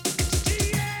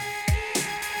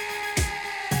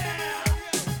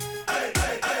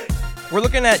We're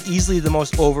looking at easily the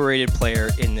most overrated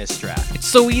player in this draft. It's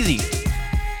so easy.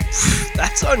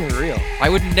 That's unreal. I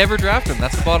would never draft him.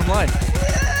 That's the bottom line.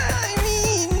 I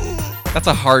mean, That's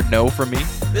a hard no from me.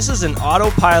 this is an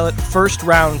autopilot first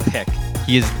round pick.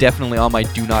 He is definitely on my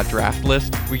do not draft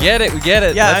list. We get it.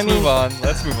 Yeah,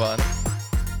 Let's move on.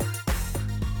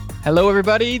 Hello,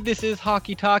 everybody. This is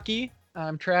Hockey Talkie.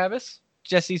 I'm Travis.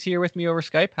 Jesse's here with me over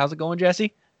Skype. How's it going,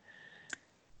 Jesse?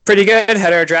 Pretty good.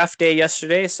 Had our draft day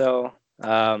yesterday, so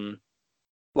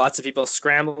lots of people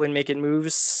scrambling, making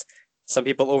moves. Some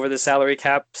people over the salary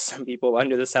cap, some people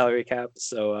under the salary cap.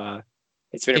 So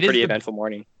it's been a pretty eventful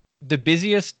morning. The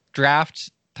busiest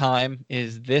draft time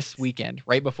is this weekend,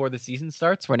 right before the season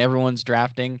starts, when everyone's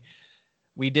drafting.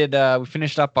 We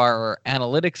finished up our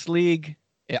analytics league.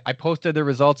 I posted the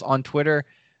results on Twitter.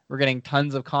 We're getting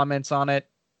tons of comments on it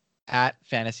at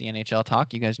Fantasy NHL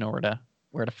Talk. You guys know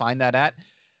where to find that at.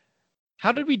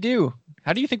 How did we do?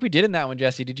 How do you think we did in that one,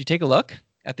 Jesse? Did you take a look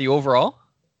at the overall?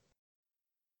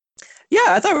 Yeah,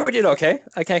 I thought we did okay.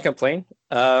 I can't complain.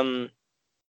 I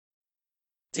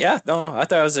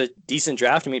thought it was a decent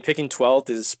draft. I mean, picking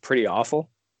 12th is pretty awful.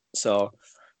 So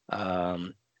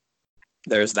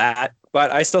there's that.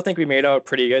 But I still think we made out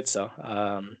pretty good. So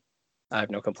I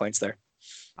have no complaints there.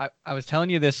 I was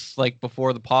telling you this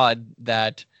before the pod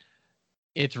that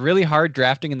it's really hard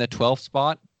drafting in the 12th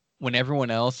spot when everyone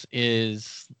else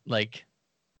is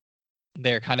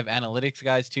they're kind of analytics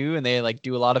guys too, and they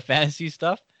do a lot of fantasy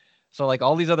stuff. So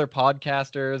all these other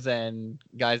podcasters and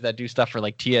guys that do stuff for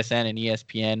TSN and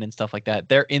ESPN and stuff like that,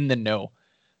 they're in the know.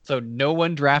 So no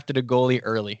one drafted a goalie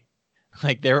early.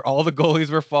 All the goalies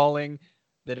were falling.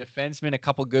 The defensemen, a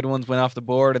couple good ones went off the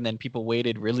board, and then people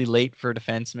waited really late for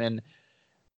defensemen.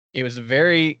 It was a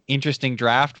very interesting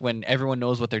draft when everyone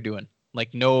knows what they're doing.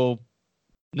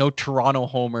 No Toronto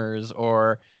homers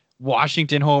or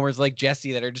Washington homers like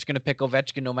Jesse that are just going to pick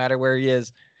Ovechkin no matter where he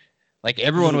is.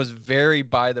 Everyone was very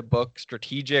by the book,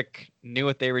 strategic, knew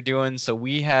what they were doing. So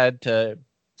we had to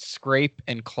scrape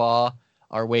and claw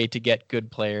our way to get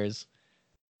good players.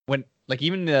 When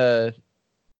even the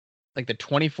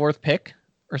 24th pick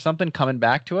or something coming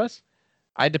back to us,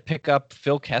 I had to pick up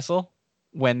Phil Kessel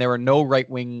when there were no right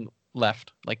wing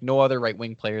left, no other right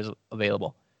wing players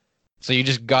available. So you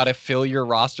just got to fill your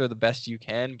roster the best you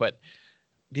can. But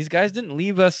these guys didn't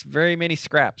leave us very many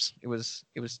scraps. It was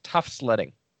tough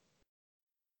sledding.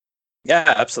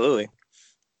 Yeah, absolutely.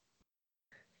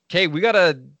 Okay,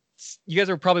 you guys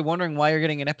are probably wondering why you're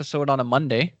getting an episode on a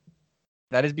Monday.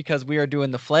 That is because we are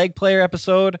doing the flag player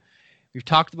episode. We've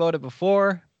talked about it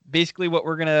before. Basically what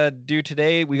we're going to do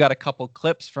today, we got a couple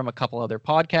clips from a couple other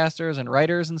podcasters and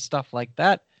writers and stuff like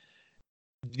that.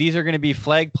 These are going to be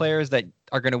flag players that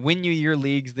are going to win you your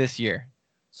leagues this year.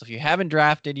 So if you haven't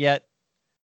drafted yet,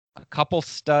 a couple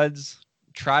studs,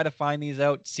 try to find these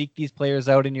out, seek these players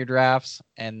out in your drafts,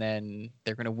 and then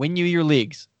they're going to win you your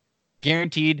leagues.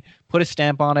 Guaranteed. Put a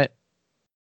stamp on it.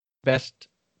 Best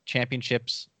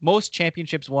championships, most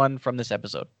championships won from this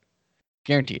episode.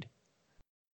 Guaranteed.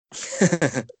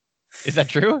 Is that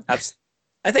true? I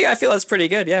feel that's pretty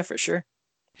good. Yeah, for sure.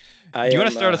 Do you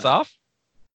want to start us off?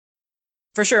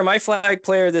 For sure. My flag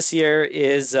player this year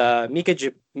is Mika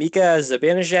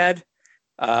Zibanejad.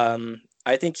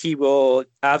 I think he will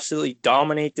absolutely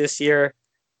dominate this year.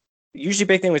 Usually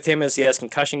big thing with him is he has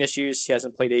concussion issues. He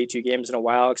hasn't played 82 games in a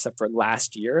while, except for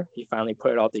last year. He finally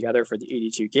put it all together for the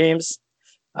 82 games.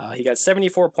 He got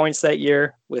 74 points that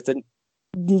year with an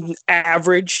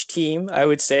average team, I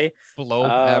would say. Below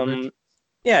average.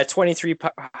 Yeah, 23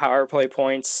 power play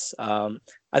points.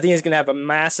 I think he's going to have a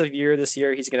massive year this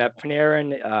year. He's going to have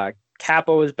Panarin.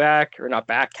 Capo is back, or not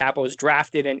back. Capo is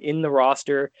drafted and in the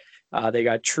roster. They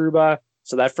got Trouba.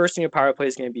 So that first team of power play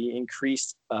is going to be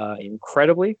increased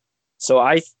incredibly. So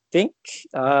I think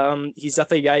he's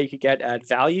definitely a guy you could get at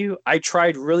value. I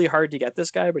tried really hard to get this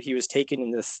guy, but he was taken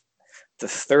in the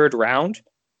third round.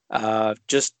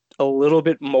 Just a little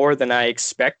bit more than I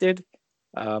expected.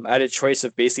 I had a choice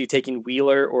of basically taking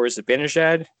Wheeler or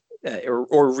Zibanejad,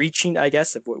 or reaching, I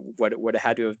guess, of what it would have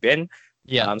had to have been.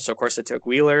 Yeah. So of course I took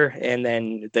Wheeler, and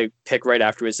then the pick right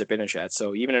after was Zibanejad.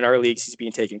 So even in our leagues, he's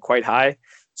being taken quite high.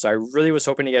 So I really was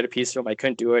hoping to get a piece of him. I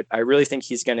couldn't do it. I really think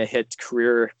he's going to hit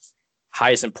career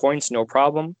highs in points, no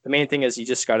problem. The main thing is you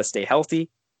just got to stay healthy.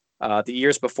 The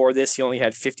years before this, he only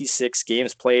had 56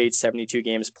 games played, 72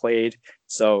 games played.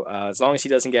 So as long as he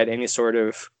doesn't get any sort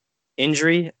of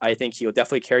injury, I think he'll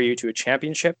definitely carry you to a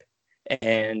championship.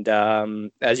 And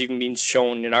as you can be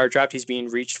shown in our draft, he's being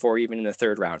reached for even in the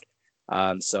third round.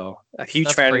 So a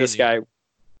huge fan of this guy.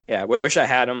 Yeah, I wish I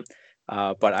had him,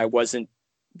 but I wasn't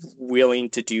willing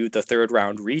to do the third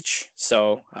round reach.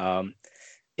 So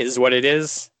is what it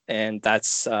is, and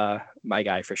that's my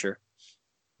guy for sure.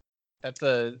 That's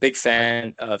a big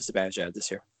fan of Zibanejad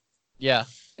this year. Yeah,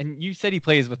 and you said he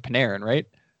plays with Panarin, right?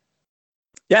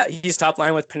 Yeah, he's top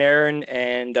line with Panarin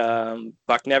and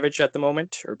Buchnevich at the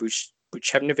moment, or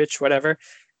Buchnevich, whatever.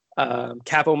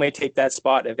 Capo may take that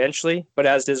spot eventually, but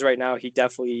as it is right now, he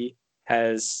definitely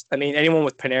has. I mean, anyone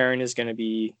with Panarin is going to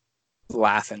be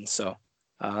laughing. So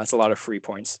that's a lot of free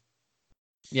points.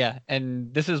 Yeah,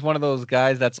 and this is one of those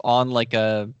guys that's on like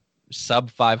a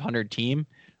sub 500 team,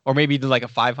 or maybe like a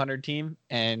 500 team,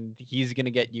 and he's going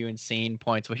to get you insane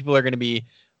points. But people are going to be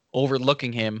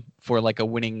overlooking him for like a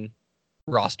winning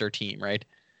roster team, right?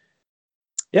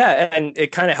 Yeah, and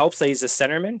it kind of helps that he's a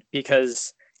centerman,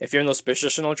 because if you're in those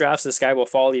positional drafts, this guy will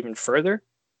fall even further,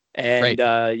 and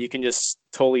Right. You can just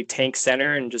totally tank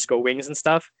center and just go wings and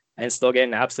stuff, and still get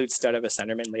an absolute stud of a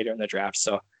centerman later in the draft.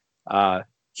 So,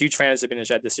 huge fan of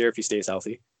Zibanejad this year if he stays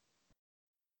healthy.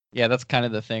 Yeah, that's kind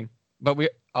of the thing. But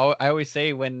I always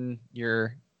say, when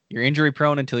you're injury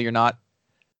prone until you're not,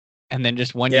 and then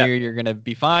just one year you're gonna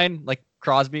be fine. Like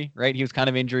Crosby, right? He was kind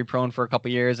of injury prone for a couple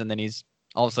years, and then he's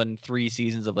all of a sudden 3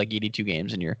 seasons of like 82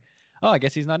 games, and I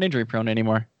guess he's not injury prone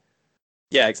anymore.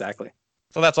 Yeah, exactly.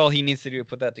 So that's all he needs to do to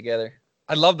put that together.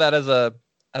 I love that as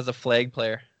a flag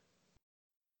player.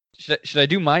 Should I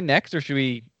do mine next, or should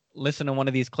we listen to one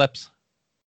of these clips?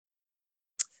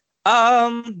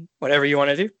 Whatever you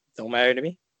want to do, don't matter to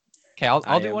me. Okay,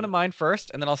 I'll do one of mine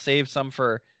first, and then I'll save some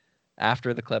for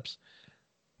after the clips.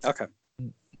 Okay.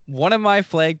 One of my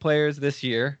flag players this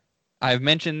year, I've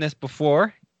mentioned this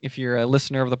before, if you're a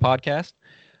listener of the podcast,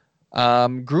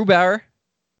 Grubauer,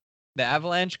 the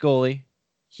Avalanche goalie.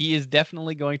 He is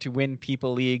definitely going to win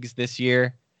People Leagues this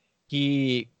year.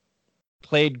 He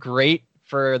played great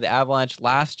for the Avalanche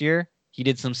last year. He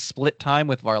did some split time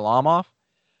with Varlamov.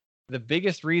 The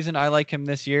biggest reason I like him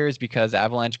this year is because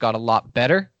Avalanche got a lot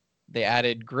better. They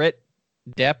added grit,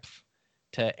 depth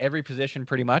to every position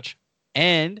pretty much,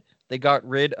 and they got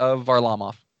rid of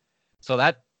Varlamov. So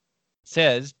that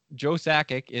says Joe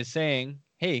Sakic is saying,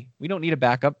 hey, we don't need a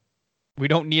backup. We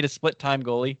don't need a split time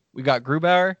goalie. We got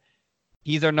Grubauer.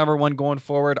 He's our number one going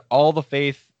forward. All the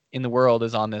faith in the world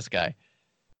is on this guy.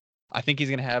 I think he's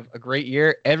going to have a great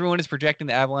year. Everyone is projecting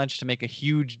the Avalanche to make a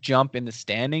huge jump in the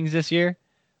standings this year.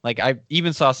 Like, I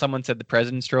even saw someone said the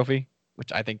President's Trophy,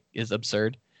 which I think is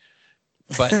absurd.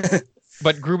 But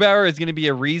but Grubauer is going to be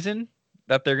a reason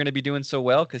that they're going to be doing so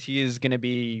well, because he is going to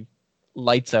be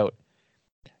lights out.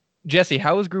 Jesse,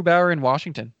 how was Grubauer in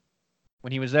Washington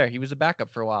when he was there? He was a backup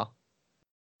for a while.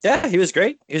 Yeah, he was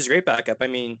great. He was a great backup. I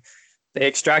mean, they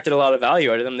extracted a lot of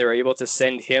value out of him. They were able to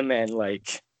send him and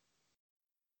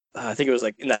I think it was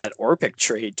like in that Orpik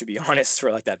trade, to be honest,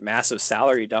 for like that massive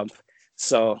salary dump.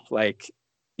 So like,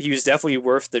 he was definitely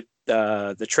worth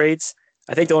the trades.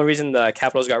 I think the only reason the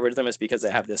Capitals got rid of them is because they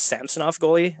have this Samsonov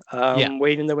goalie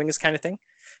waiting in the wings kind of thing.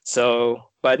 So,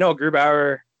 but no,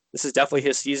 Grubauer, this is definitely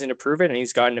his season to prove it, and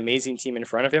he's got an amazing team in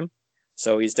front of him.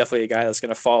 So he's definitely a guy that's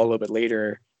going to fall a little bit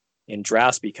later in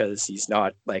drafts, because he's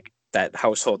not like that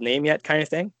household name yet kind of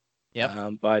thing. Yeah.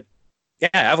 But yeah,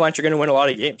 Avalanche are going to win a lot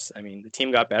of games. I mean, the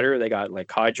team got better. They got like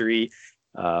Kadri,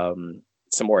 some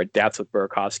more depth with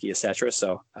Burakovsky, etc.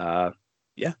 So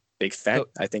yeah, big fan. So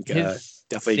I think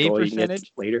definitely goalie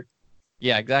later.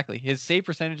 Yeah, exactly. His save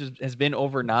percentage has been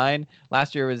over 9.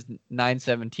 Last year was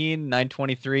 917,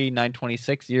 923,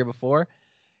 926 the year before.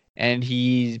 And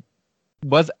he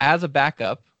was, as a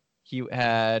backup, he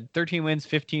had 13 wins,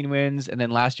 15 wins, and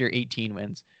then last year 18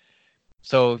 wins.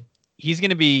 So he's going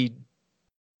to be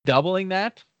doubling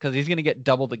that, because he's going to get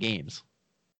double the games.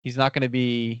 He's not going to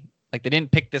be like, they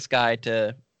didn't pick this guy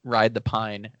to ride the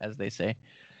pine, as they say.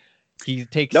 He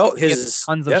takes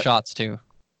tons of shots too.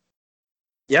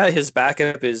 Yeah, his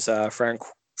backup is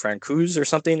Francouz or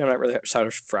something. I'm not really sure.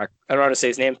 I don't know how to say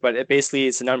his name, but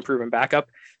it's an unproven backup.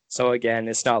 So again,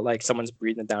 it's not like someone's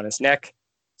breathing down his neck.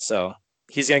 So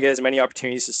he's going to get as many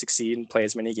opportunities to succeed and play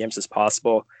as many games as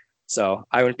possible. So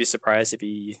I wouldn't be surprised if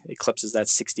he eclipses that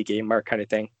 60 game mark kind of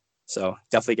thing. So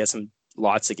definitely get some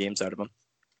lots of games out of him.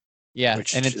 Yeah,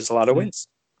 which is a lot of wins.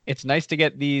 It's nice to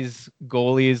get these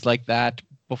goalies like that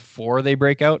before they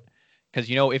break out, because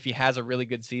if he has a really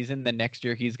good season, then next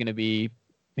year his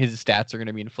stats are going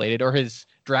to be inflated, or his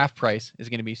draft price is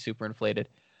going to be super inflated.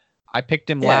 I picked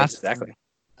him last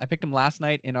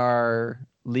night in our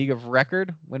League of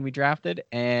Record when we drafted,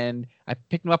 and I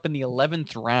picked him up in the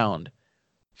 11th round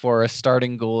for a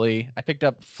starting goalie. I picked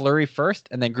up Fleury first,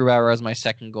 and then Grubauer as my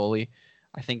second goalie.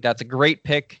 I think that's a great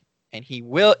pick, and he's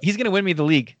going to win me the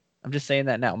league. I'm just saying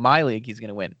that now. My league, he's going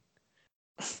to win.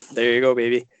 There you go,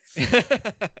 baby.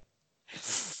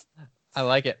 I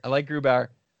like it. I like Grubauer.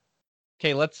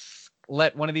 Okay, let's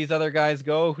let one of these other guys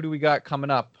go. Who do we got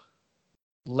coming up?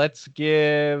 Let's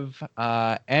give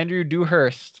Andrew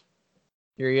Dewhurst.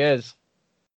 Here he is.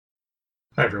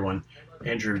 Hi, everyone.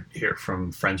 Andrew here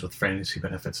from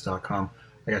friendswithfantasybenefits.com.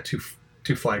 I got two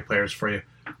flag players for you.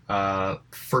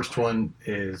 First one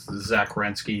is Zach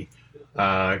Werenski,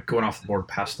 going off the board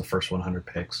past the first 100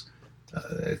 picks.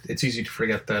 It's easy to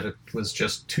forget that it was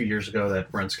just 2 years ago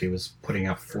that Werenski was putting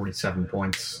up 47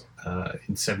 points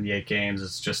in 78 games.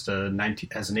 It's just as an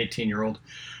 18-year-old,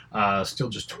 still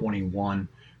just 21,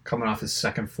 coming off his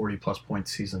second 40-plus point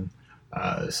season.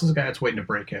 This is a guy that's waiting to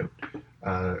break out.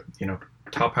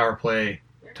 Top power play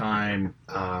time,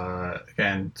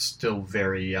 again, still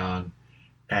very young,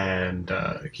 and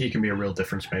he can be a real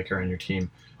difference maker on your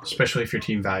team, especially if your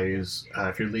team values,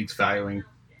 if your league's valuing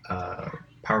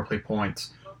power play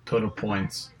points, total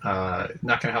points. Not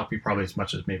going to help you probably as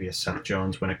much as maybe a Seth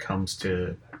Jones when it comes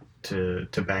to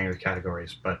banger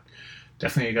categories, but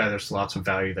definitely a guy there's lots of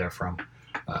value there from.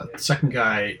 The second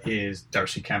guy is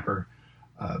Darcy Kemper.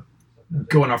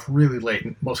 Going off really late.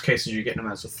 In most cases, you're getting him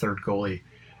as a third goalie.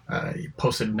 He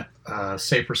posted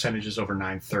save percentages over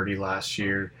 .930 last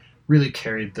year. Really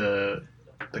carried the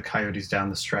Coyotes down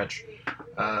the stretch.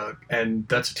 And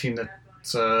that's a team that's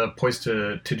poised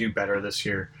to do better this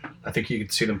year. I think you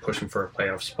could see them pushing for a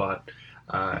playoff spot.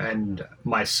 And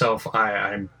myself,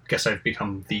 I guess I've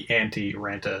become the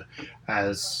anti-Ranta,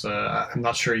 as I'm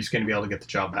not sure he's going to be able to get the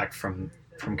job back from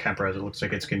Kemper, as it looks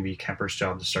like it's going to be Kemper's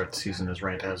job to start the season as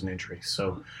Ranta has an injury.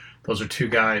 So those are two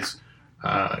guys.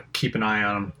 Keep an eye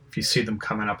on them. If you see them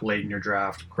coming up late in your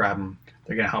draft, grab them.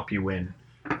 They're going to help you win.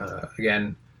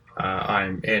 Again,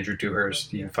 I'm Andrew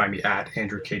Dewhurst. You can find me at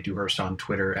Andrew K. Dewhurst on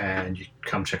Twitter, and you can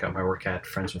come check out my work at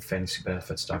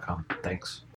friendswithfantasybenefits.com.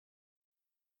 Thanks.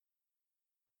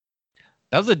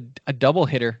 That was a double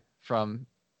hitter from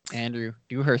Andrew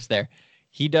Dewhurst there.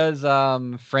 He does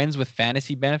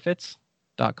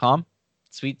friendswithfantasybenefits.com.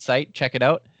 Sweet site. Check it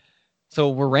out.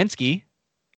 So Werenski,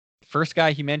 first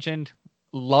guy he mentioned,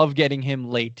 love getting him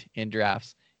late in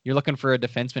drafts. You're looking for a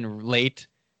defenseman late.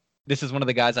 This is one of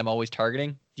the guys I'm always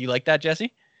targeting. Do you like that,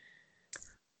 Jesse?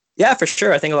 Yeah, for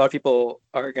sure. I think a lot of people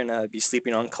are going to be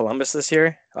sleeping on Columbus this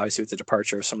year, obviously with the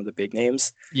departure of some of the big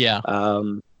names. Yeah.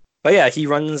 But yeah, he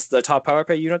runs the top power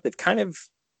play unit. They've kind of,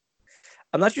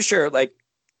 I'm not too sure, like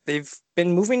they've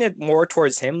been moving it more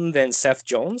towards him than Seth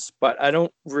Jones, but I mean,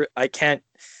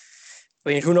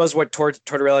 who knows what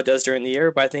Tortorella does during the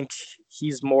year, but I think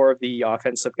he's more of the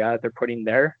offensive guy that they're putting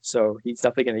there. So he's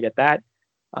definitely going to get that.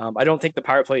 I don't think the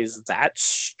power play is that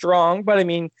strong, but I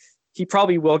mean, he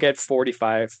probably will get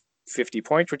 45, 50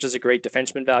 points, which is a great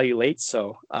defenseman value late.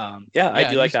 So I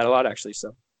do like that a lot, actually.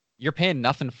 So you're paying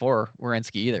nothing for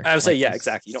Werenski either. I would say, yeah,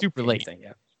 exactly. Super late. Anything,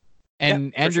 yeah.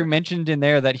 And Andrew mentioned in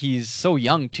there that he's so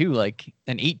young too, like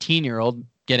an 18-year-old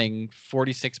getting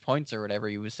 46 points or whatever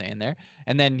he was saying there.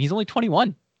 And then he's only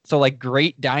 21. So like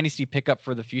great dynasty pickup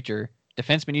for the future.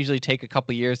 Defensemen usually take a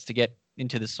couple years to get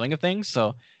into the swing of things.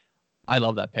 So I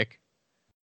love that pick.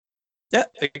 Yeah,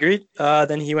 agreed.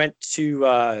 Then he went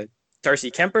to Darcy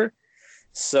Kemper.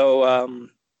 So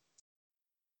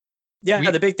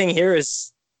the big thing here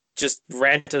is just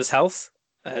Ranta's health,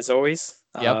 as always.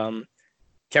 Yep.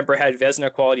 Kemper had Vezina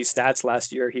quality stats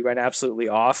last year. He went absolutely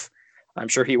off. I'm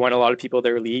sure he won a lot of people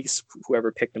their leagues,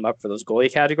 whoever picked him up for those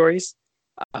goalie categories.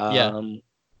 As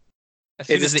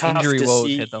soon as the injury woes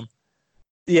hit them.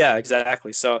 Yeah,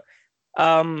 exactly. So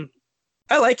I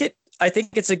like it. I think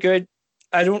it's I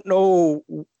don't know.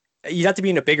 You'd have to be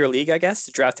in a bigger league, I guess,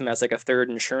 to draft him as like a third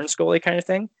insurance goalie kind of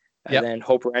thing. And then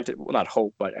hope Ranta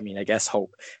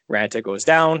goes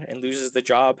down and loses the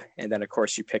job. And then, of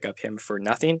course, you pick up him for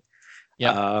nothing.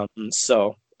 Yeah.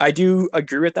 So I do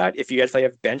agree with that. If you actually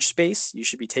have bench space, you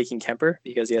should be taking Kemper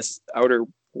because he has outer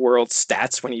world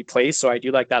stats when he plays. So I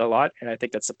do like that a lot. And I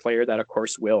think that's a player that, of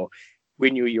course, will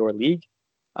win you your league.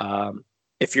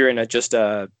 If you're in just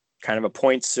a kind of a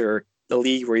points or the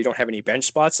league where you don't have any bench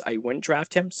spots, I wouldn't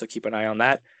draft him. So keep an eye on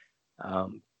that.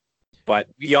 But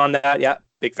beyond that,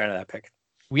 big fan of that pick.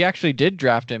 We actually did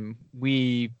draft him.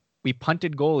 We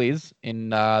punted goalies in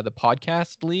the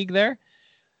podcast league there.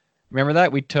 Remember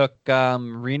that? We took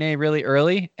Rene really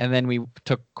early, and then we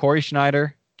took Corey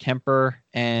Schneider, Kemper,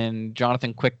 and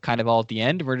Jonathan Quick kind of all at the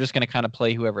end. We're just going to kind of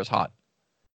play whoever's hot.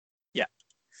 Yeah.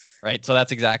 Right? So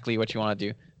that's exactly what you want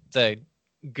to do. It's a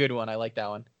good one. I like that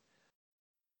one.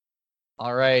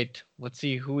 All right. Let's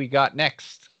see who we got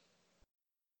next.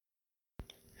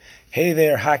 Hey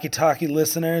there, Hockey Talkie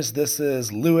listeners. This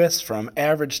is Lewis from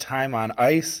Average Time on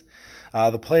Ice.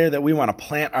 The player that we want to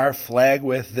plant our flag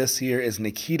with this year is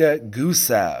Nikita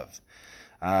Gusev,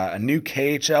 a new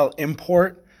KHL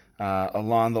import.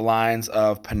 along the lines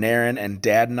of Panarin and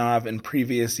Dadonov in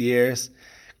previous years.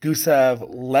 Gusev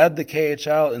led the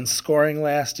KHL in scoring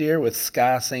last year, with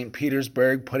SKA St.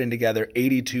 Petersburg putting together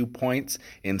 82 points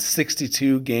in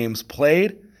 62 games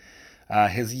played.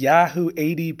 His Yahoo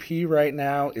ADP right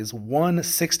now is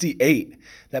 168.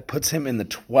 That puts him in the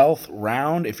 12th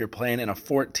round if you're playing in a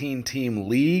 14-team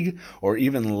league, or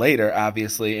even later,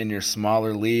 obviously, in your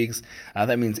smaller leagues.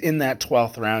 That means in that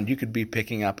 12th round, you could be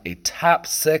picking up a top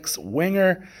 6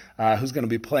 winger who's going to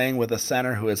be playing with a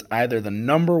center who is either the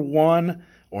number 1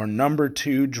 or number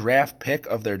 2 draft pick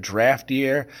of their draft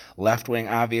year. Left wing,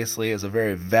 obviously, is a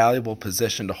very valuable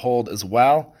position to hold as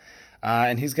well.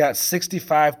 And he's got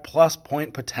 65-plus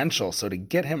point potential, so to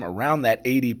get him around that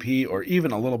ADP or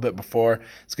even a little bit before,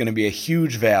 it's going to be a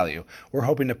huge value. We're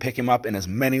hoping to pick him up in as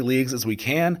many leagues as we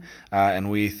can, and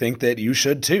we think that you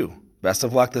should too. Best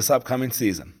of luck this upcoming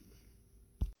season.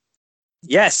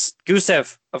 Yes,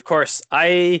 Gusev, of course.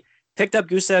 I picked up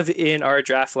Gusev in our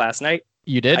draft last night.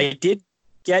 You did? I did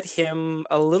get him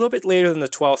a little bit later than the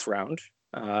 12th round.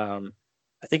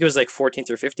 I think it was like 14th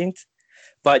or 15th.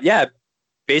 But yeah,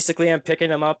 basically, I'm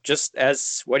picking him up just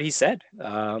as what he said.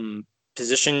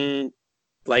 Position,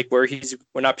 like where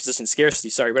we're not position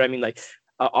scarcity, sorry, but I mean like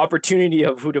opportunity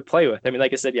of who to play with. I mean,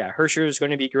 like I said, yeah, Hirscher is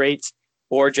going to be great,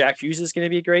 or Jack Hughes is going to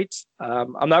be great.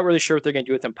 I'm not really sure what they're going to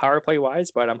do with him power play wise,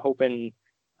 but I'm hoping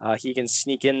he can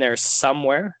sneak in there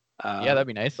somewhere. Yeah, that'd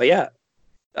be nice. But yeah,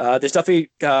 there's definitely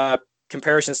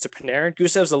comparisons to Panarin.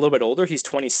 Gusev's a little bit older. He's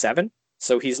 27,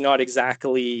 so he's not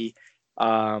exactly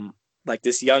like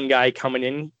this young guy coming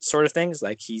in sort of things.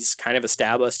 Like he's kind of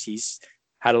established. He's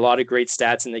had a lot of great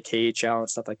stats in the KHL and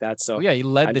stuff like that. So yeah, he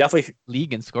led the definitely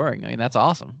league in scoring. I mean, that's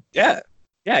awesome. Yeah,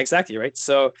 exactly. Right.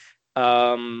 So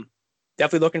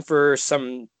definitely looking for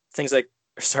some things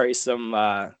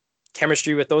some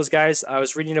chemistry with those guys. I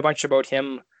was reading a bunch about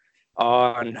him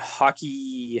on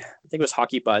hockey. I think it was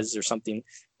Hockey Buzz or something.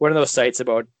 One of those sites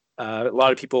about a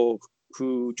lot of people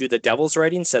who do the Devils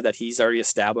writing said that he's already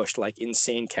established like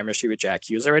insane chemistry with Jack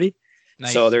Hughes already.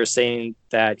 Nice. So they're saying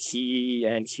that he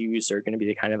and Hughes are going to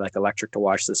be kind of like electric to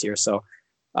watch this year. So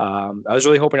I was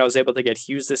really hoping I was able to get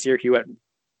Hughes this year. He went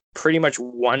pretty much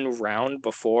one round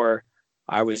before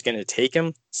I was going to take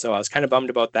him. So I was kind of bummed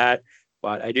about that,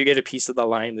 but I do get a piece of the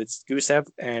line that's Gusev.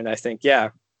 And I think,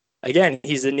 yeah, again,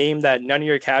 he's a name that none of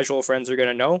your casual friends are going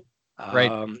to know,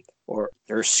 right? Or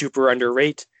they're super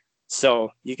underrated. So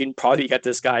you can probably get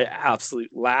this guy absolute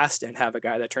last and have a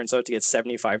guy that turns out to get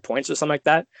 75 points or something like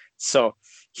that. So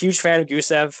huge fan of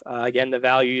Gusev. Again, the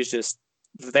value is just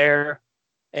there.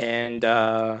 And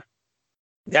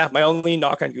yeah, my only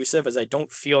knock on Gusev is I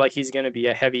don't feel like he's going to be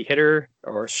a heavy hitter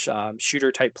or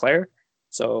shooter type player.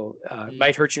 So it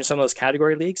might hurt you in some of those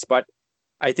category leagues, but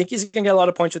I think he's going to get a lot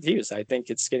of points with Hughes. I think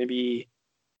it's going to be,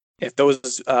 if those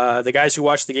the guys who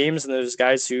watch the games and those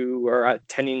guys who are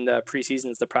attending the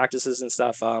preseasons, the practices and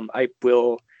stuff, I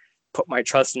will put my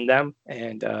trust in them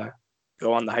and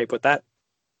go on the hype with that.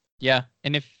 Yeah,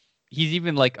 and if he's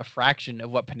even like a fraction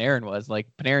of what Panarin was, like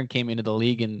Panarin came into the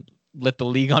league and lit the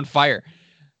league on fire.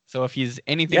 So if he's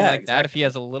anything like that, if he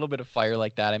has a little bit of fire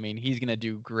like that, I mean, he's going to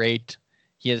do great.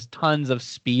 He has tons of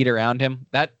speed around him.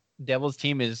 That Devils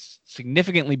team is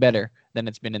significantly better than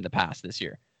it's been in the past this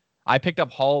year. I picked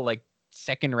up Hall like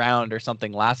second round or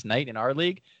something last night in our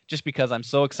league just because I'm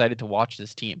so excited to watch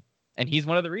this team. And he's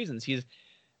one of the reasons.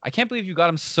 I can't believe you got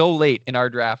him so late in our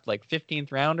draft, like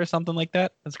 15th round or something like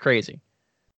that. That's crazy.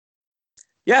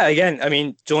 Yeah, again, I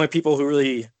mean, the only people who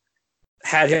really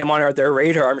had him on their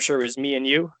radar, I'm sure, was me and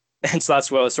you. And so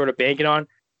that's what I was sort of banking on.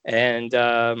 And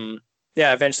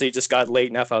yeah, eventually it just got late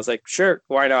enough. I was like, sure,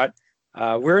 why not?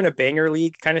 We're in a banger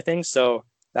league kind of thing. So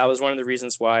that was one of the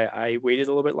reasons why I waited a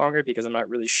little bit longer, because I'm not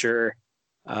really sure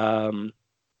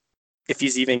if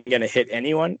he's even going to hit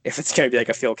anyone, if it's going to be like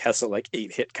a Phil Kessel, like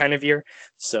 8-hit kind of year.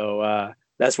 So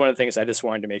that's one of the things I just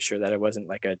wanted to make sure that it wasn't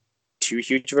like a too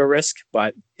huge of a risk.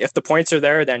 But if the points are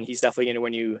there, then he's definitely going to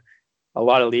win you a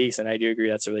lot of leagues. And I do agree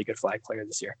that's a really good flag player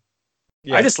this year.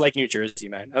 Yeah. I just like New Jersey,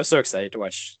 man. I was so excited to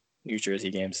watch New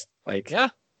Jersey games. Like, yeah,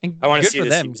 I want to see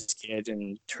this kid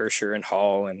and Hirscher and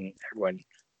Hall and everyone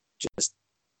just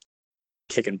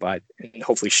kicking butt, and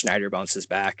hopefully Schneider bounces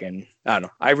back. And I don't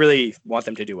know, I really want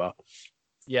them to do well.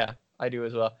 Yeah, I do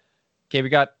as well. Okay, we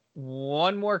got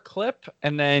one more clip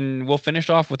and then we'll finish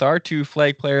off with our two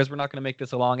flag players. We're not going to make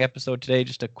this a long episode today,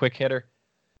 just a quick hitter.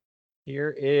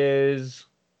 Here is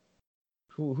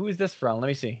who is this from? Let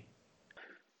me see.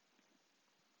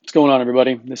 What's going on,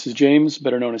 everybody? This is James,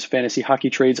 better known as Fantasy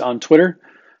Hockey Trades on Twitter.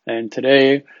 And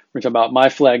today we're talking about my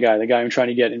flag guy, the guy I'm trying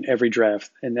to get in every draft,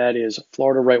 and that is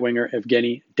Florida right winger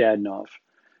Evgeny Dadonov.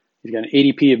 He's got an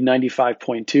ADP of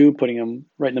 95.2, putting him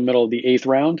right in the middle of the 8th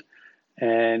round.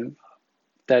 And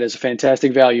that is a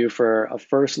fantastic value for a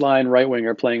first-line right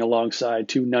winger playing alongside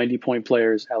two 90-point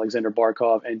players, Alexander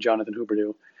Barkov and Jonathan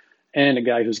Huberdeau, and a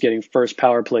guy who's getting first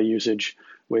power play usage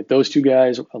with those two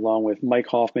guys, along with Mike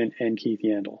Hoffman and Keith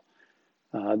Yandel.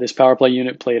 This power play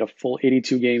unit played a full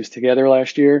 82 games together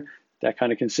last year. That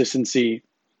kind of consistency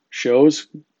shows.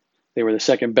 They were the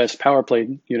second best power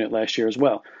play unit last year as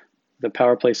well. The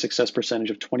power play success percentage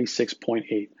of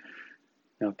 26.8.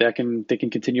 Now, if they can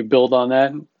continue to build on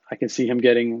that, I can see him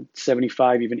getting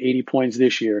 75, even 80 points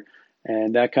this year.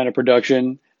 And that kind of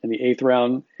production in the 8th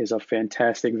round is a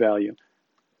fantastic value.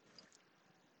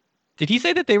 Did he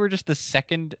say that they were just the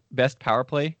second best power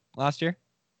play last year?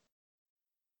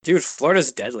 Dude,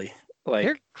 Florida's deadly. Like,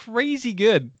 they're crazy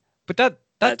good. But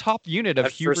that top unit of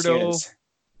Huberdeau,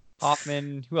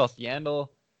 Hoffman, who else? Yandel,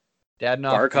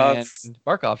 Dadonov, and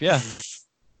Barkov, yeah.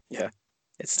 Yeah,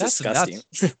 it's disgusting.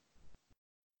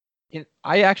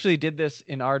 I actually did this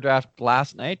in our draft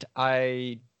last night.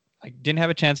 I didn't have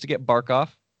a chance to get Barkov.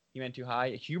 He went too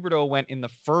high. Huberdeau went in the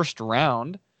first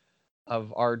round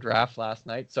of our draft last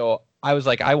night. So I was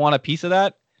like, I want a piece of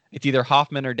that. It's either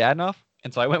Hoffman or Dadonov.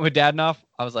 And so I went with Dadonov.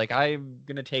 I was like, I'm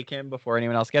going to take him before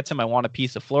anyone else gets him. I want a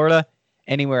piece of Florida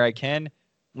anywhere I can.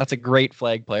 That's a great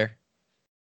flag player.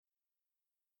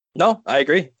 No, I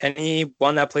agree.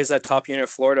 Anyone that plays that top unit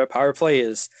Florida power play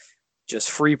is just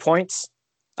free points.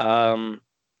 And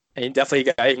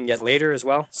definitely a guy you can get later as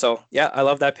well. So, yeah, I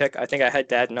love that pick. I think I had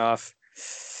Dadonov.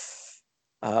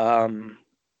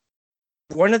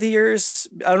 One of the years,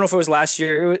 I don't know if it was last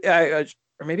year,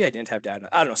 or maybe I didn't have Dadonov.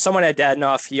 I don't know. Someone had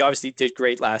Dadonov. He obviously did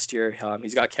great last year.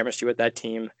 He's got chemistry with that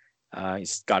team.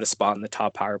 He's got a spot in the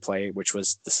top power play, which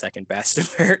was the second best,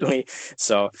 apparently.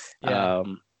 So, yeah.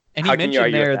 And he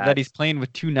mentioned there that he's playing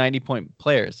with two 90-point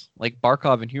players. Like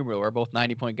Barkov and Huberdeau are both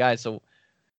 90-point guys. So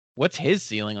what's his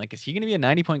ceiling? Like, is he going to be a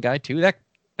 90-point guy too? That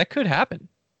could happen.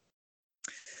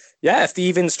 Yeah, if the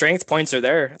even strength points are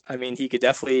there, I mean, he could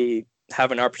definitely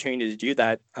have an opportunity to do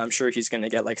that. I'm sure he's going to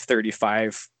get like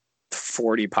 35,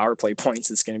 40 power play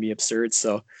points. It's going to be absurd.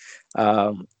 So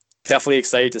definitely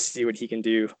excited to see what he can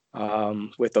do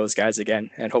with those guys again.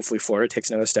 And hopefully Florida takes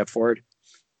another step forward.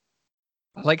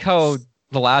 I like how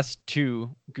the last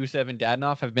two, Gusev and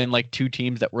Dadonov, have been like two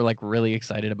teams that we're like really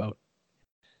excited about.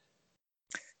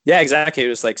 Yeah, exactly. It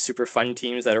was like super fun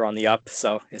teams that are on the up.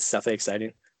 So it's definitely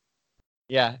exciting.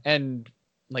 Yeah, and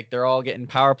like they're all getting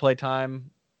power play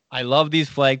time. I love these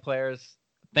flag players.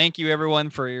 Thank you everyone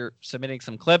for submitting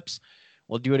some clips.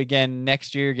 We'll do it again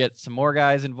next year, get some more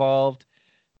guys involved.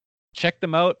 Check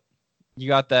them out. You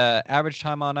got the Average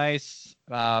Time on Ice,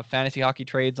 Fantasy Hockey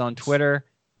Trades on Twitter,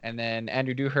 and then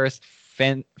Andrew Dewhurst,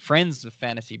 Friends with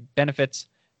Fantasy Benefits.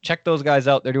 Check those guys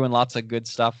out. They're doing lots of good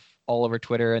stuff all over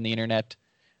Twitter and the internet.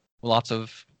 Lots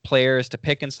of players to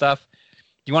pick and stuff.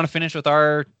 Do you want to finish with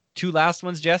our two last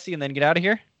ones, Jesse, and then get out of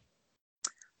here?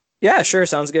 Yeah, sure.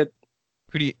 Sounds good.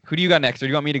 Who do you got next, or do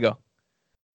you want me to go?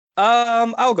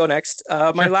 I'll go next.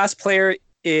 My last player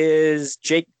is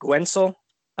Jake Guentzel,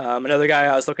 another guy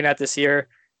I was looking at this year.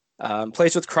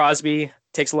 Plays with Crosby,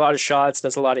 takes a lot of shots,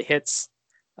 does a lot of hits.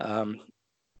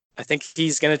 I think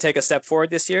he's going to take a step forward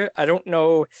this year. I don't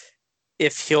know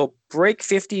if he'll break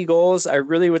 50 goals. I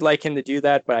really would like him to do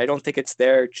that, but I don't think it's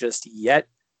there just yet.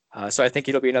 So I think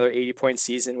it'll be another 80-point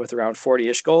season with around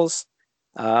 40-ish goals.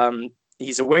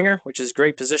 He's a winger, which is a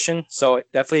great position. So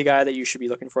definitely a guy that you should be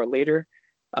looking for later.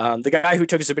 The guy who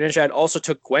took Zibanejad also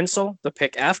took Guentzel, the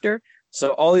pick after. So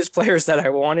all these players that I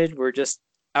wanted were just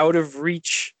out of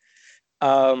reach,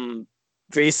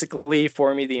 basically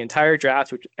for me the entire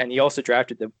draft. And he also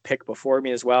drafted the pick before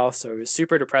me as well. So it was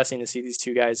super depressing to see these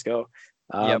two guys go.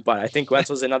 But I think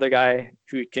Guentzel's another guy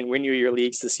who can win you your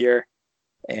leagues this year.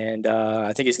 And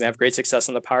I think he's going to have great success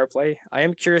on the power play. I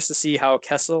am curious to see how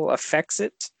Kessel affects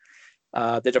it.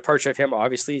 The departure of him,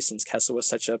 obviously, since Kessel was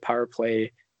such a power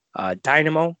play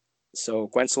dynamo. So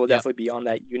Guentzel will definitely be on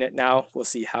that unit now. We'll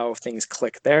see how things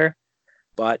click there.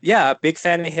 But yeah, big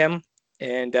fan of him.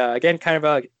 And again, kind of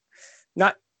a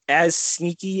not as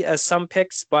sneaky as some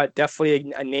picks, but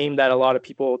definitely a name that a lot of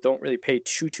people don't really pay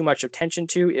too much attention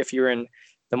to. If you're in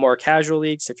the more casual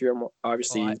leagues, if you're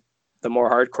obviously the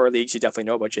more hardcore leagues, you definitely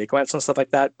know about Jake Guentzel and stuff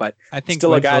like that. But I think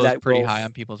still a guy that's pretty high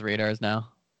on people's radars now.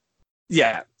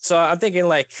 Yeah. So I'm thinking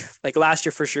like last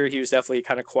year for sure, he was definitely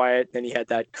kind of quiet. Then he had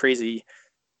that crazy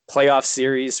playoff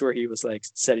series where he was like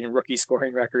setting rookie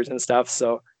scoring records and stuff.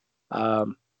 So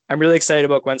I'm really excited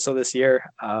about Guentzel this year.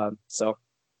 So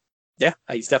yeah,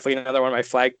 he's definitely another one of my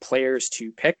flag players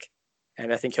to pick.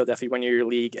 And I think he'll definitely win your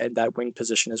league at that wing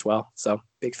position as well. So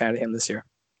big fan of him this year.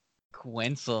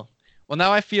 Wenzel. Well,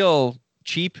 now I feel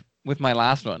cheap with my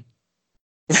last one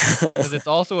because it's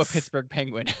also a Pittsburgh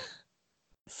Penguin.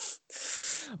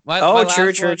 my last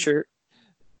one, true.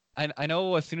 I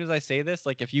know as soon as I say this,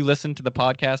 like if you listen to the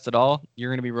podcast at all,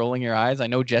 you're going to be rolling your eyes. I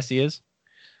know Jesse is.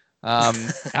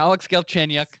 Alex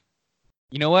Galchenyuk.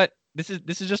 You know what? This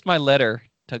is just my letter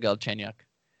to Galchenyuk.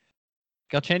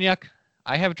 Galchenyuk,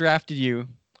 I have drafted you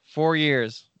 4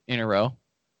 years in a row.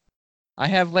 I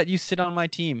have let you sit on my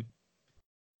team,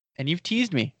 and you've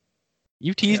teased me.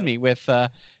 You've teased me with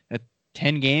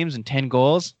 10 games and 10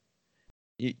 goals.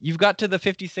 You've got to the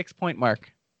 56-point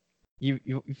mark.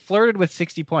 You flirted with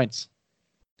 60 points.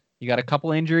 You got a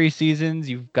couple injury seasons.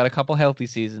 You've got a couple healthy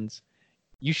seasons.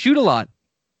 You shoot a lot.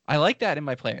 I like that in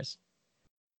my players.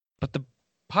 But the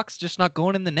puck's just not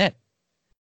going in the net.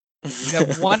 You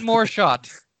have one more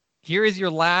shot. Here is your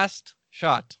last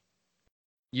shot.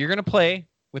 You're going to play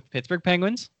with Pittsburgh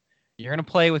Penguins. You're going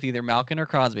to play with either Malkin or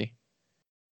Crosby.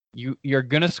 You're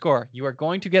going to score. You are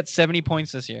going to get 70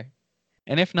 points this year.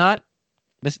 And if not,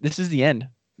 this is the end.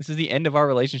 This is the end of our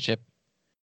relationship.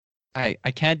 I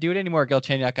can't do it anymore,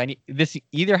 Galchenyuk. This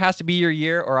either has to be your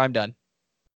year or I'm done.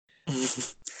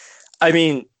 I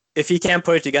mean, if he can't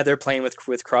put it together playing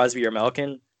with Crosby or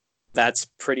Malkin, that's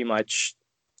pretty much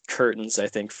curtains, I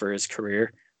think, for his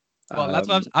career. Well, that's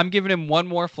what I'm giving him one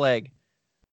more flag.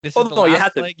 This is the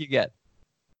last flag you get.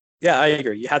 Yeah, I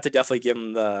agree. You have to definitely give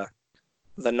him the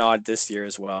nod this year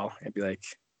as well, and be like,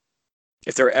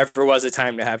 if there ever was a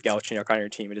time to have Galchenyuk on your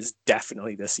team, it is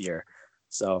definitely this year.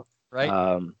 So,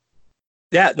 right.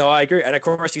 Yeah, no, I agree. And of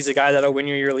course, he's a guy that'll win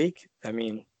you your league. I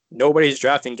mean, nobody's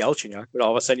drafting Galchenyuk, but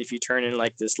all of a sudden, if you turn in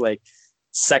like this like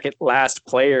second last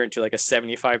player into like a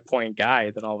 75-point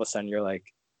guy, then all of a sudden you're like,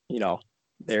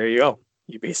 there you go.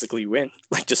 You basically win,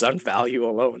 like just on value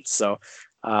alone. So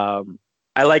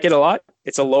I like it a lot.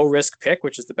 It's a low risk pick,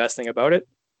 which is the best thing about it.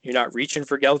 You're not reaching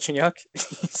for Galchenyuk.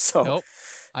 So nope.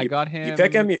 I got him. You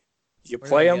pick him, you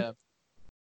play him.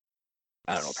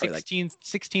 I don't know, probably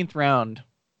 16th round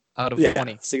out of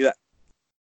 20.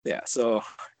 So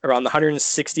around the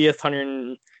 160th,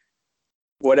 100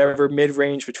 whatever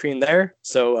mid-range between there.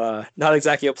 So not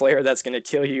exactly a player that's going to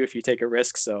kill you if you take a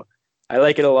risk. So I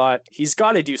like it a lot. He's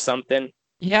got to do something.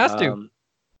 He has to.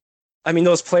 I mean,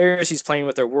 those players he's playing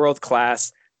with are world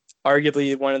class,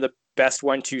 arguably one of the best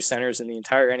 1-2 centers in the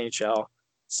entire NHL.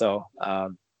 So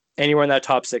anywhere in that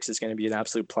top 6 is going to be an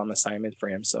absolute plum assignment for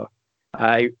him. So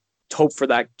I hope for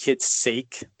that kid's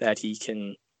sake that he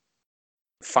can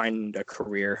find a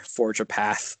career, forge a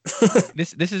path.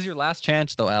 This is your last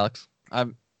chance, though, Alex.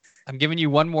 I'm giving you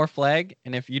one more flag,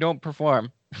 and if you don't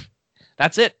perform,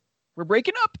 that's it. We're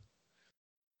breaking up.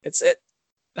 It's it.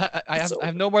 I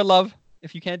have no more love.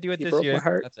 If you can't do it this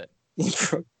year, that's it. You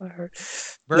broke my heart.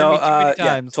 Burn me too many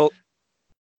times.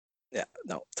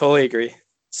 Totally agree.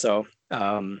 So,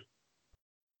 no,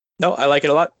 I like it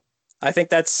a lot. I think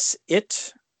that's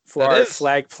it for our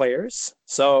flag players.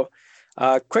 So,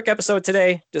 quick episode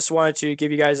today. Just wanted to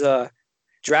give you guys a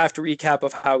draft recap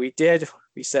of how we did.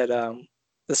 We said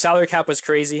the salary cap was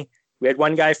crazy. We had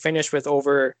one guy finish with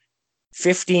over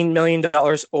 $15 million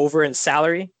over in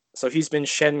salary. So he's been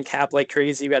shedding cap like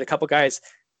crazy. We had a couple guys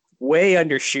way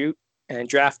undershoot and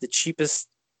draft the cheapest,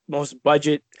 most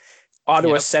budget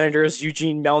Ottawa Senators.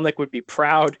 Eugene Melnyk would be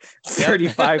proud.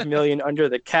 35 million under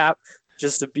the cap.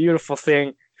 Just a beautiful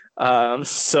thing.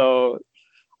 So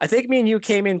I think me and you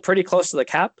came in pretty close to the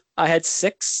cap. I had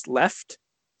 6 left.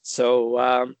 So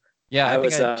I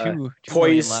was had two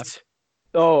poised. left.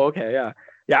 Oh, okay, yeah.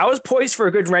 Yeah, I was poised for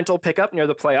a good rental pickup near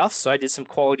the playoffs, so I did some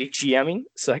quality GMing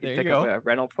so I could pick up a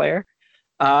rental player.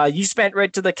 You spent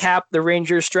right to the cap. The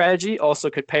Rangers strategy also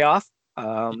could pay off.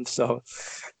 So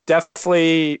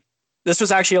definitely, this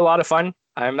was actually a lot of fun.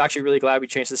 I'm actually really glad we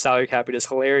changed the salary cap. It is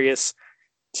hilarious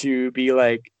to be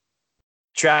like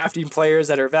drafting players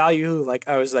that are value. Like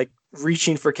I was like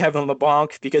reaching for Kevin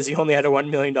LeBlanc because he only had a $1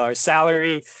 million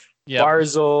salary. Yep.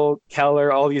 Barzal,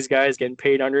 Keller, all these guys getting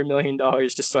paid under $1 million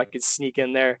just so I could sneak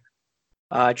in there.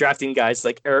 Drafting guys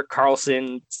like Erik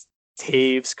Karlsson,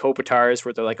 Taves, Kopitar's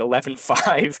where they're like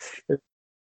 11-5.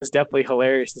 It's definitely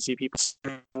hilarious to see people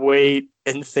wait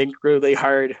and think really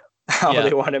hard how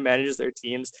they want to manage their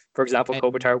teams. For example,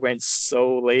 Kopitar went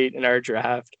so late in our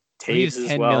draft. Taves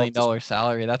as well. $10 million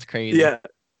salary. That's crazy. Yeah,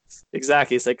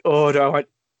 exactly. It's like, oh, do I want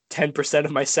 10%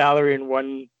 of my salary in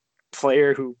one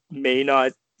player who may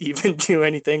not even do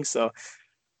anything? So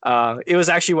it was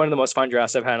actually one of the most fun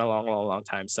drafts I've had in a long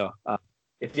time. So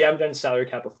if you haven't done salary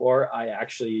cap before, I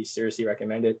actually seriously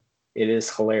recommend it. It is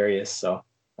hilarious. So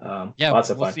lots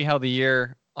of fun. We'll see how the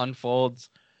year unfolds.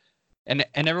 And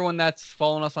everyone that's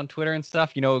following us on Twitter and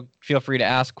stuff, feel free to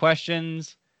ask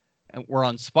questions. And we're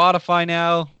on Spotify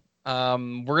now.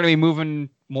 We're going to be moving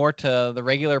more to the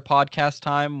regular podcast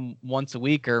time once a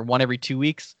week or one every 2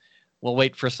 weeks. We'll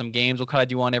wait for some games. We'll kind of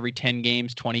do one every 10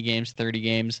 games, 20 games, 30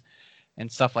 games,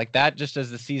 and stuff like that, just as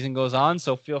the season goes on.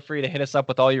 So feel free to hit us up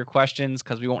with all your questions,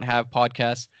 because we won't have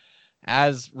podcasts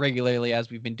as regularly as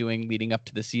we've been doing leading up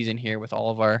to the season here with all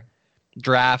of our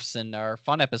drafts and our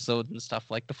fun episodes and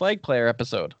stuff like the flag player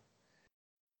episode.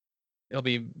 It'll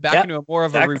be back into more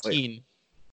of a routine.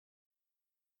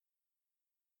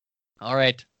 All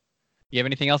right. You have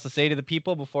anything else to say to the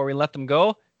people before we let them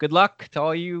go? Good luck to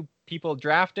all you people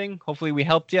drafting. Hopefully we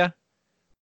helped you.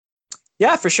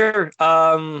 Yeah, for sure.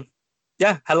 Had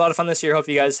a lot of fun this year. Hope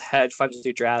you guys had fun to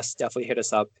do drafts. Definitely hit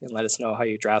us up and let us know how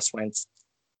your drafts went.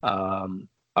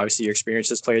 Obviously your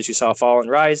experiences, players you saw fall and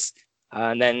rise.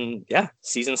 And then,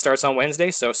 season starts on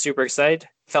Wednesday. So super excited.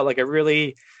 Felt like a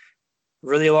really,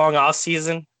 really long off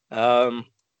season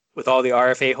with all the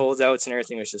RFA holdouts and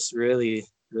everything. It was just really,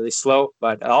 really slow.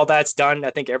 But all that's done.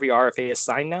 I think every RFA is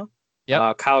signed now.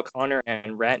 Yep. Kyle Connor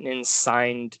and Rantanen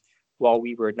signed while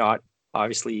we were not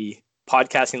obviously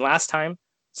podcasting last time.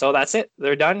 So that's it.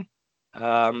 They're done.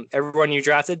 Everyone you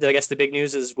drafted, I guess the big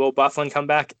news is, will Byfuglien come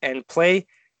back and play?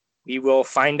 We will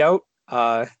find out.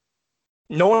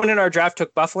 No one in our draft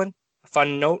took Byfuglien.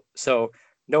 Fun note. So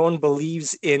no one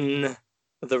believes in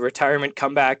the retirement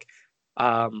comeback.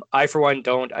 I, for one,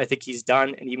 don't. I think he's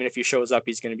done. And even if he shows up,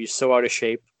 he's going to be so out of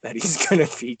shape that he's going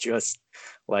to be just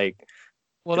like...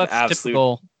 Well, that's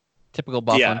typical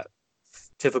Byfuglien. Yeah,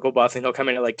 typical Byfuglien. He'll come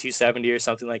in at like 270 or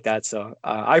something like that. So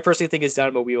I personally think it's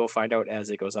done, but we will find out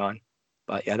as it goes on.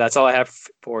 But yeah, that's all I have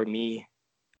for me.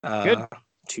 Good.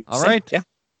 All say. right. Yeah.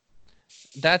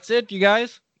 That's it, you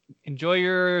guys. Enjoy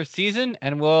your season,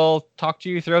 and we'll talk to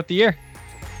you throughout the year.